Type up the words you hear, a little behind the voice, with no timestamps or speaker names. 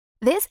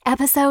This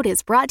episode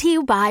is brought to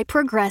you by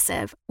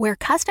Progressive, where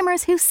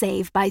customers who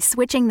save by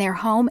switching their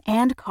home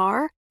and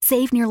car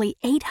save nearly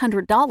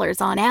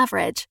 $800 on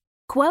average.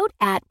 Quote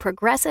at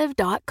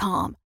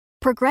Progressive.com.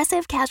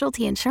 Progressive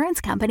Casualty Insurance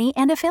Company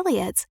and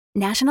Affiliates.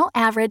 National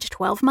average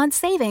 12-month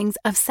savings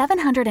of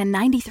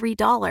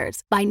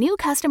 $793 by new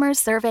customers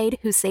surveyed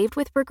who saved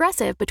with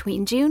Progressive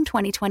between June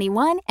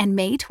 2021 and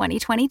May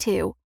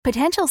 2022.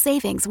 Potential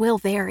savings will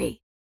vary.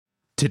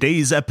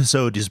 Today's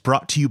episode is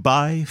brought to you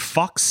by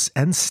Fox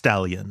and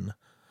Stallion.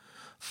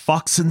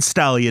 Fox and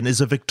Stallion is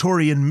a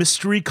Victorian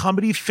mystery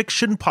comedy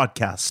fiction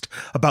podcast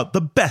about the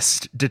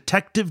best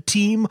detective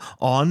team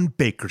on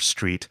Baker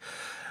Street.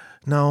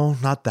 No,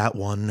 not that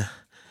one.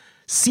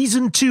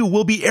 Season 2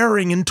 will be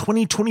airing in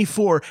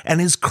 2024 and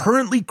is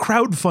currently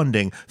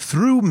crowdfunding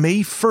through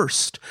May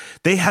 1st.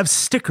 They have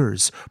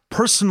stickers,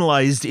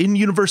 personalized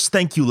in-universe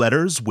thank you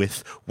letters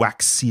with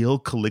wax seal,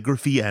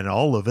 calligraphy, and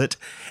all of it,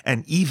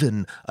 and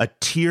even a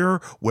tier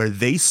where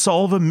they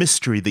solve a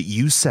mystery that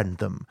you send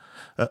them.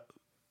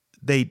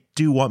 They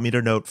do want me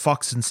to note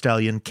Fox and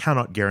Stallion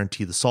cannot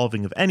guarantee the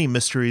solving of any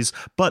mysteries,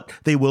 but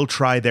they will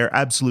try their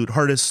absolute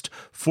hardest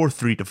for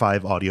 3 to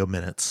 5 audio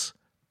minutes.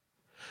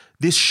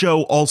 This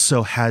show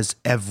also has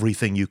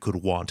everything you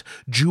could want: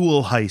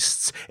 jewel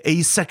heists,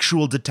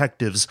 asexual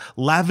detectives,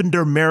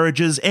 lavender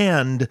marriages,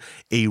 and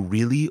a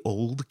really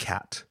old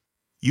cat.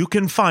 You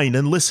can find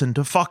and listen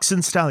to Fox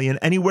and Stallion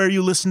anywhere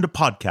you listen to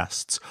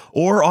podcasts,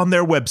 or on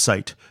their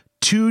website,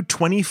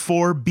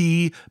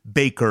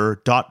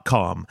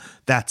 224bbaker.com.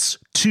 That's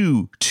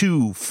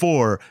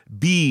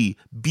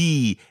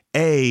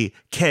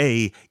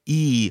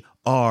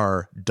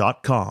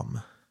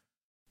 224bbaker.com.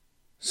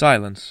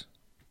 Silence,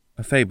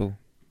 a Fable,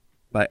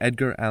 by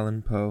Edgar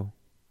Allan Poe.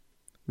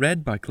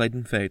 Read by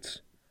Clayton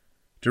Fates.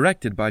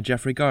 Directed by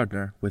Jeffrey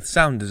Gardner, with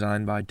sound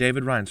design by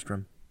David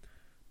Reinstrom.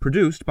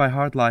 Produced by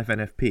HeartLife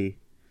NFP.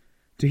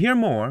 To hear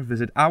more,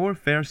 visit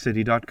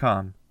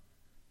OurFairCity.com.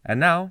 And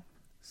now,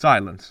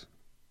 Silence,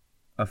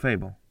 a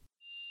Fable.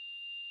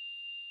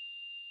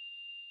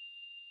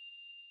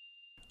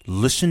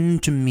 "Listen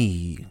to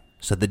me,"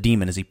 said the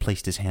demon as he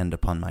placed his hand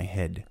upon my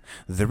head.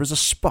 "There is a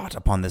spot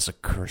upon this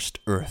accursed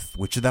earth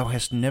which thou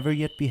hast never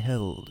yet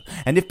beheld,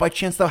 and if by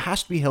chance thou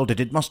hast beheld it,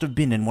 it must have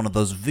been in one of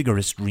those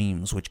vigorous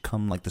dreams which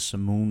come like the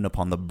simoon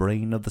upon the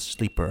brain of the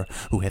sleeper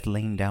who hath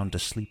lain down to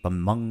sleep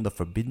among the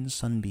forbidden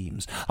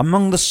sunbeams.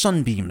 Among the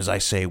sunbeams, I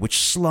say, which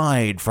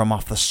slide from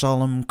off the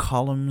solemn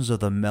columns of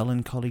the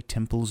melancholy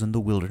temples in the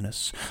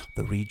wilderness.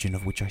 The region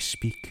of which I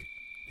speak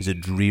is a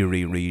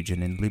dreary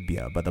region in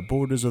Libya by the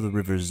borders of the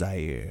river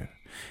Zaire,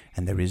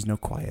 and there is no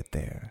quiet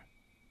there,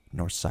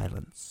 nor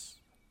silence.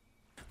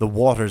 The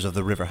waters of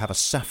the river have a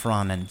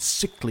saffron and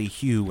sickly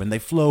hue, and they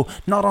flow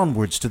not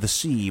onwards to the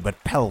sea,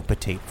 but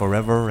palpitate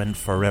forever and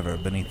forever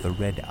beneath the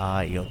red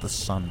eye of the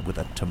sun with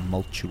a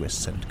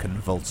tumultuous and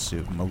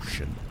convulsive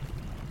motion.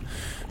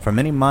 For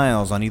many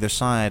miles on either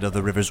side of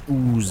the river's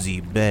oozy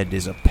bed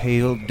is a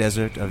pale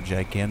desert of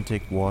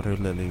gigantic water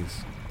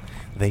lilies.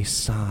 They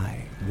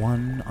sigh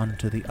one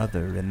unto the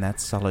other in that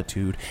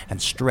solitude,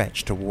 and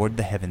stretch toward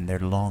the heaven their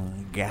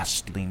long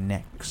ghastly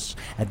necks,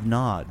 and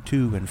nod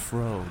to and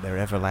fro their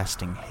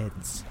everlasting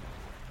heads.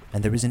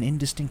 And there is an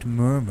indistinct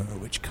murmur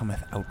which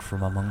cometh out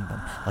from among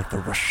them, like the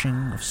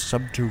rushing of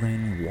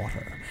subterranean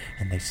water,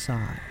 and they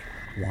sigh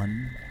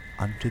one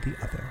unto the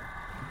other.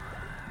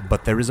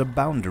 But there is a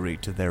boundary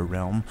to their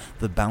realm,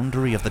 the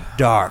boundary of the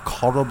dark,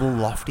 horrible,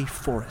 lofty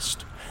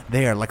forest.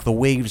 There, like the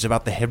waves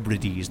about the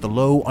Hebrides, the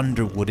low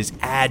underwood is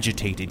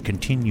agitated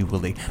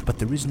continually, but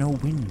there is no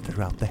wind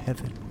throughout the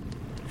heaven.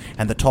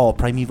 And the tall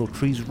primeval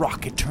trees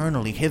rock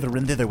eternally hither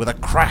and thither with a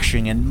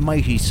crashing and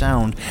mighty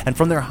sound, and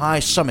from their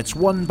high summits,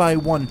 one by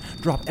one,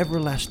 drop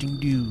everlasting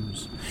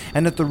dews.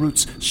 And at the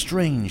roots,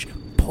 strange,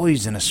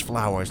 poisonous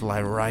flowers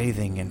lie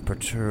writhing in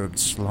perturbed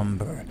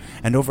slumber,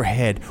 and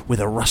overhead, with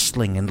a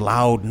rustling and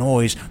loud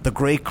noise, the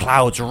grey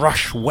clouds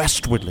rush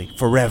westwardly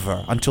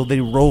forever, until they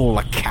roll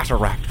a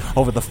cataract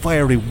over the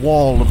fiery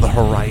wall of the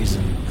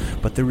horizon.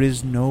 But there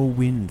is no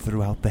wind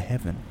throughout the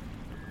heaven,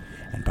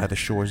 and by the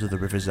shores of the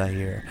river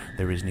Zaire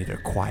there is neither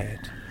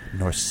quiet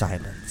nor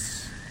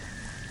silence.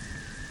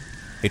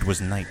 It was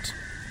night,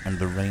 and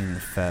the rain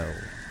fell,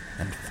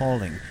 and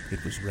falling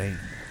it was rain,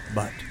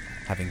 but,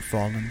 having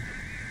fallen,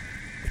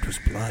 it was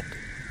blood.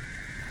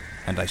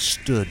 And I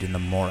stood in the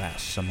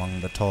morass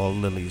among the tall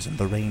lilies, and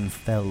the rain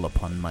fell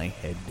upon my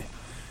head,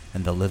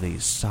 and the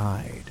lilies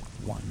sighed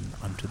one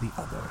unto the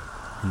other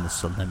in the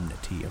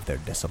solemnity of their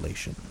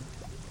desolation.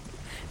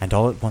 And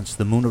all at once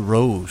the moon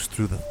arose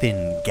through the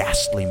thin,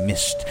 ghastly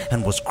mist,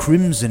 and was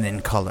crimson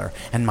in color,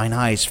 and mine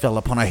eyes fell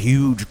upon a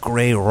huge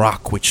grey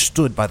rock which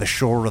stood by the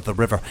shore of the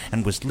river,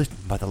 and was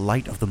lit by the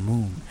light of the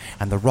moon.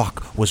 And the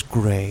rock was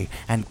grey,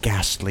 and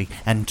ghastly,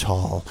 and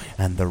tall,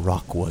 and the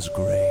rock was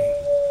grey.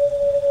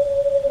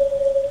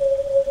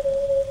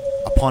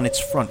 Upon its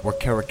front were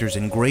characters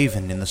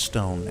engraven in the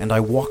stone, and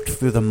I walked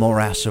through the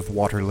morass of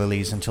water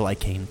lilies until I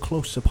came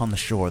close upon the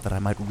shore that I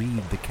might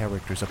read the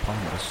characters upon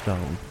the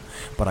stone.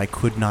 But I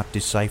could not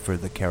decipher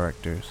the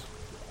characters.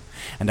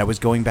 And I was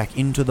going back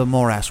into the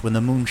morass when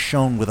the moon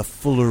shone with a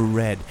fuller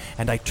red,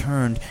 and I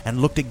turned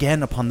and looked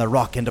again upon the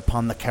rock and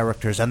upon the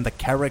characters, and the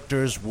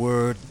characters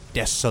were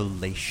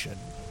desolation.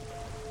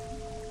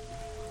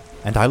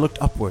 And I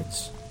looked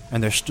upwards,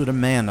 and there stood a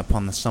man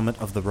upon the summit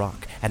of the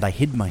rock, and I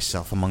hid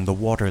myself among the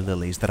water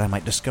lilies, that I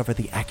might discover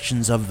the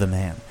actions of the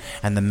man.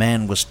 And the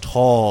man was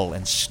tall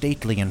and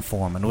stately in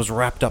form, and was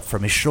wrapped up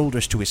from his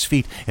shoulders to his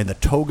feet in the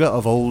toga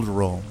of old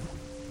Rome.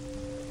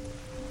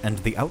 And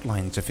the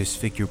outlines of his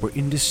figure were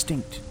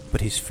indistinct,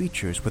 but his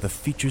features were the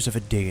features of a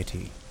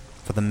deity,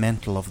 for the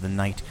mantle of the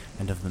night,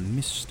 and of the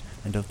mist,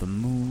 and of the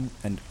moon,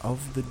 and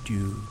of the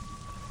dew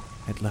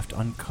had left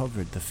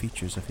uncovered the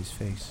features of his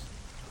face.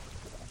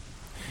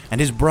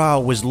 And his brow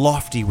was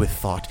lofty with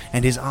thought,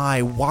 and his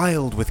eye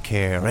wild with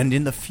care, and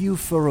in the few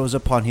furrows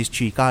upon his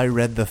cheek I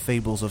read the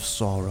fables of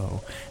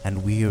sorrow,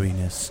 and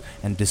weariness,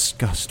 and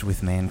disgust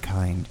with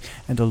mankind,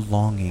 and a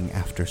longing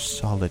after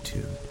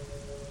solitude.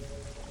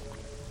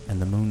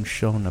 And the moon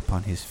shone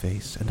upon his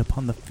face, and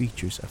upon the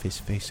features of his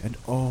face, and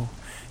oh,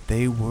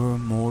 they were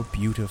more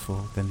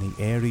beautiful than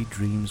the airy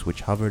dreams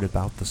which hovered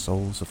about the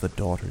souls of the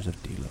daughters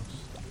of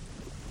Delos.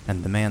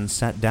 And the man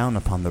sat down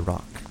upon the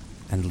rock,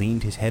 and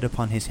leaned his head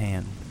upon his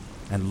hand,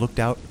 and looked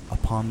out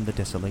upon the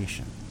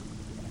desolation.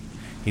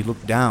 He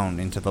looked down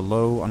into the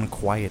low,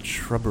 unquiet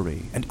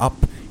shrubbery, and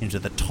up into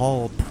the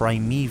tall,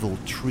 primeval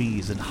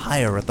trees, and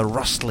higher at the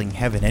rustling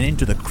heaven, and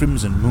into the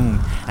crimson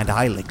moon. And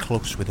I lay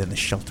close within the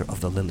shelter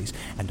of the lilies,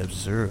 and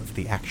observed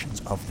the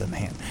actions of the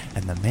man.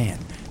 And the man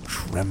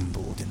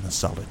trembled in the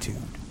solitude.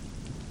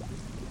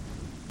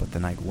 But the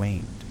night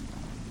waned,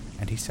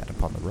 and he sat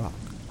upon the rock.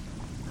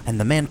 And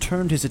the man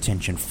turned his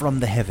attention from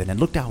the heaven, and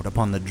looked out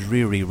upon the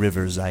dreary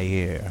river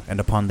Zaire, and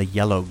upon the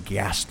yellow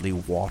ghastly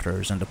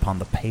waters, and upon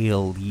the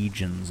pale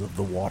legions of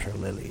the water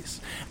lilies.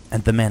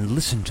 And the man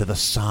listened to the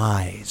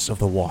sighs of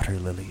the water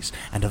lilies,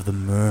 and of the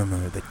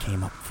murmur that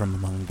came up from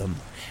among them.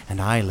 And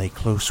I lay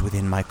close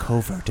within my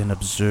covert, and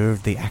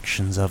observed the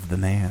actions of the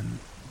man.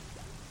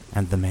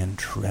 And the man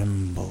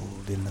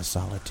trembled in the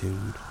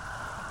solitude.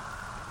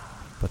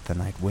 But the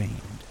night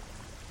waned,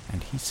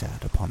 and he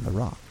sat upon the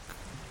rock.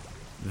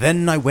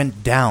 Then I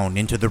went down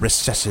into the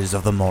recesses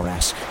of the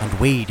morass, and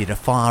waded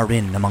afar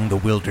in among the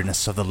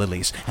wilderness of the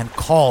lilies, and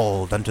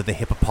called unto the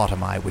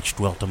hippopotami which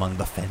dwelt among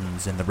the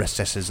fens in the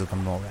recesses of the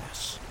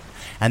morass.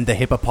 And the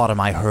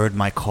hippopotami heard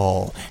my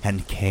call,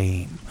 and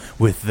came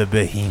with the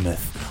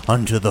behemoth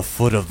unto the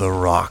foot of the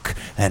rock,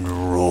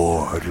 and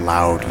roared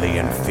loudly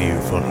and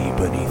fearfully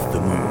beneath the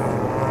moon.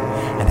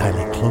 And I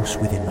lay close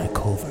within my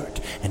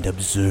covert, and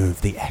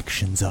observed the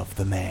actions of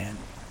the man.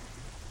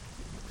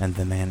 And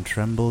the man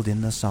trembled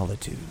in the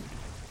solitude.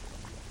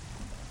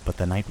 But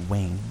the night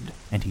waned,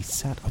 and he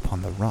sat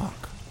upon the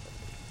rock.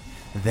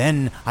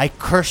 Then I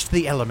cursed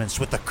the elements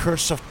with the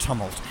curse of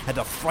tumult, and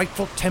a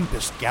frightful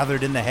tempest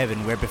gathered in the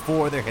heaven where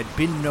before there had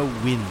been no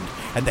wind,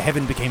 and the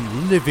heaven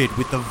became livid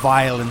with the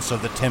violence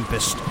of the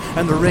tempest,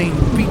 and the rain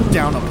beat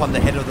down upon the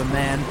head of the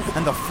man,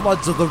 and the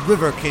floods of the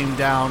river came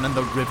down, and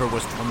the river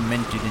was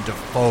tormented into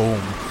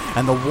foam,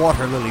 and the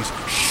water lilies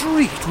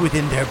shrieked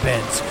within their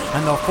beds,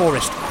 and the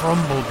forest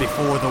crumbled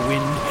before the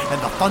wind, and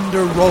the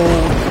thunder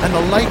rolled, and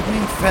the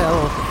lightning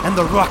fell, and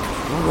the rock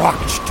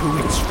rocked to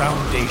its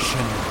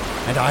foundation.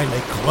 And I lay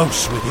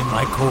close within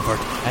my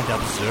covert, and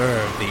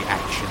observed the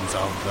actions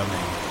of the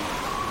man.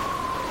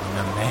 And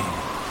the man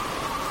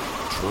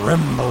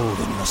trembled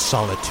in the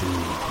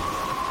solitude.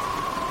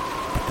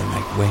 But the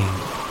night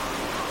waned,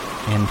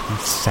 and he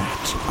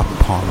sat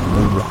upon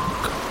the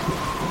rock.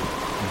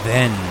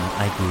 Then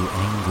I grew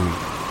angry,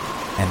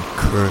 and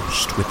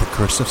cursed with the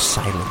curse of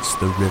silence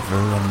the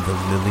river, and the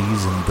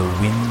lilies, and the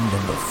wind,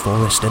 and the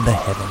forest, and the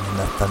heaven, and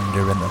the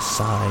thunder, and the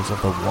sighs of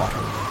the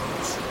water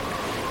lilies.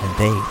 And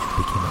they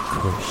became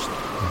accursed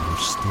and were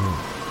still.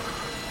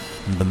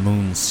 And the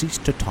moon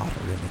ceased to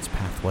totter in its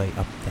pathway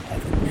up the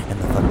heaven, and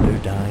the thunder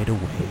died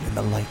away, and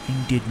the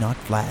lightning did not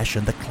flash,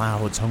 and the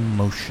clouds hung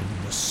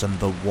motionless, and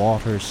the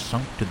waters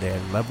sunk to their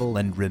level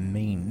and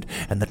remained,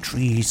 and the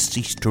trees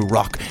ceased to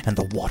rock, and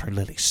the water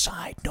lilies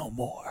sighed no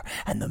more,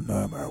 and the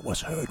murmur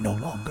was heard no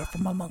longer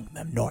from among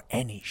them, nor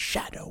any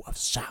shadow of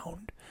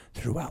sound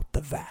throughout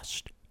the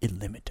vast,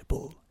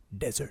 illimitable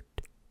desert.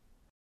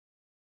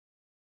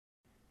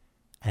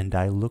 And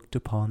I looked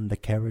upon the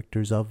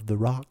characters of the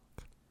rock,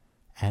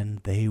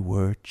 and they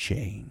were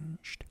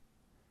changed,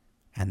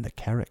 and the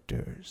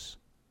characters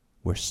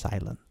were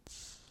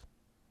silence.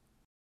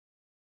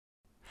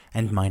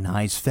 And mine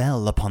eyes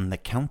fell upon the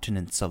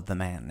countenance of the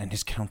man, and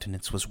his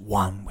countenance was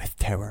wan with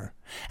terror.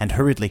 And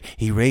hurriedly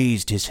he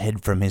raised his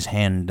head from his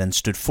hand, and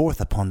stood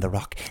forth upon the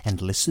rock,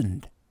 and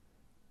listened.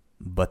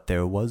 But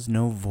there was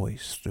no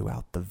voice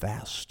throughout the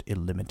vast,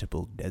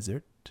 illimitable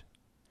desert.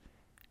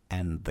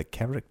 And the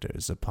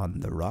characters upon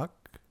the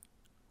rock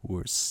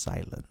were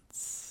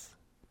silence.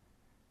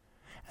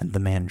 And the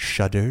man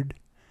shuddered,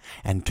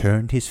 and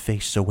turned his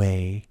face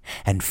away,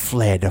 and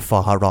fled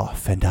afar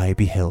off, and I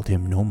beheld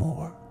him no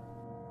more.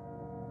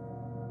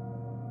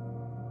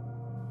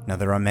 Now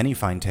there are many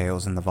fine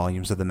tales in the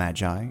volumes of the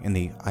Magi, in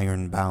the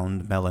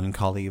iron-bound,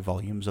 melancholy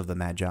volumes of the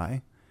Magi.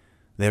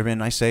 Therein,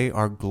 I say,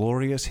 are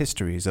glorious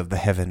histories of the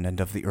heaven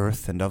and of the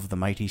earth and of the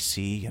mighty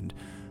sea and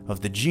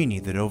of the genii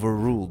that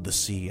overruled the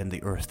sea and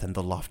the earth and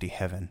the lofty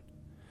heaven.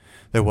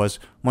 There was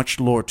much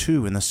lore,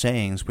 too, in the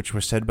sayings which were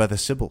said by the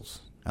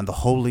Sibyls, and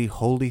the holy,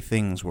 holy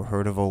things were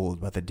heard of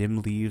old by the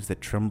dim leaves that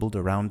trembled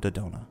around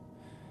Dodona.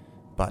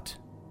 But,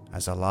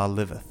 as Allah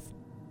liveth,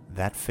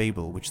 that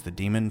fable which the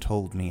demon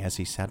told me as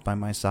he sat by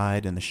my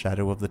side in the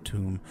shadow of the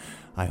tomb,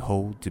 I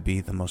hold to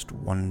be the most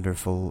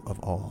wonderful of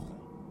all.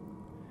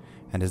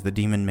 And as the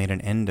demon made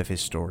an end of his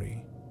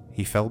story,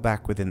 he fell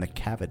back within the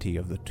cavity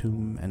of the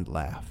tomb and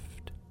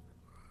laughed.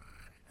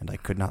 And I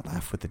could not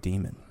laugh with the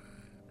demon,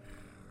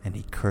 and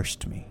he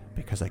cursed me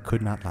because I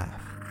could not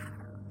laugh.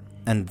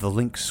 And the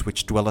lynx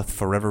which dwelleth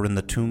forever in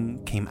the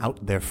tomb came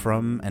out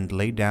therefrom and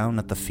lay down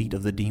at the feet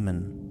of the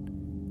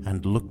demon,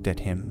 and looked at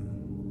him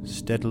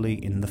steadily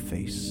in the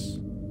face.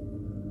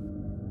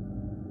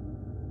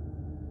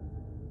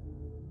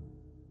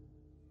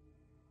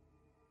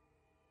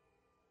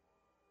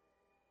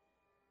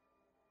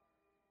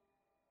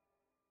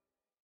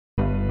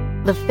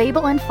 The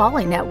Fable and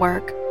Folly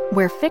Network,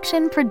 where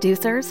fiction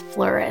producers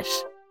flourish.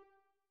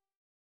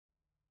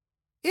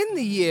 In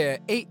the year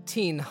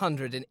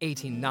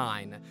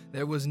 1889,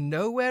 there was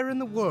nowhere in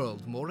the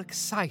world more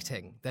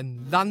exciting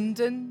than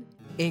London,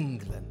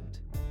 England.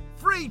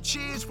 3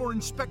 cheers for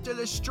Inspector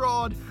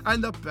Lestrade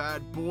and the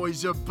bad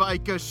boys of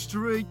Baker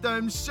Street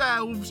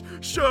themselves,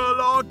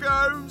 Sherlock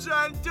Holmes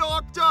and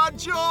Dr.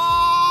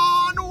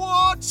 John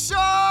Watson!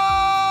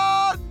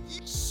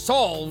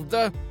 Solved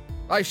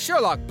by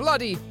Sherlock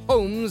Bloody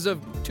Holmes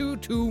of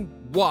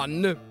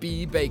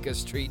 221B Baker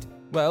Street.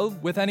 Well,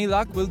 with any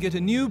luck, we'll get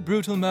a new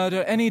brutal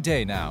murder any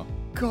day now.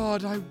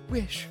 God, I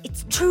wish.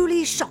 It's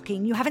truly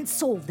shocking you haven't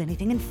solved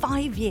anything in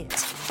 5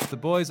 years. The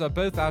boys are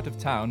both out of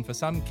town for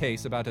some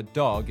case about a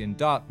dog in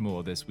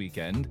Dartmoor this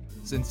weekend.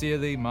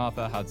 Sincerely,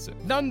 Martha Hudson.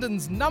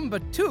 London's number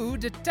 2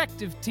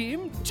 detective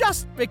team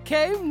just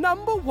became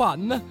number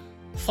 1.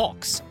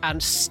 Fox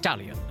and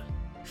Stallion.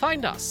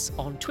 Find us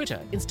on Twitter,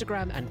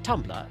 Instagram, and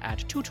Tumblr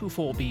at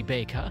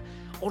 224bbaker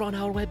or on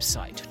our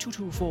website,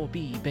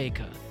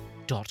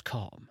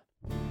 224bbaker.com.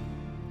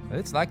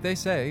 It's like they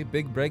say,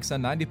 big breaks are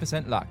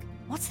 90% luck.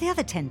 What's the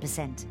other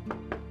 10%?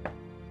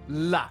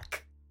 Luck.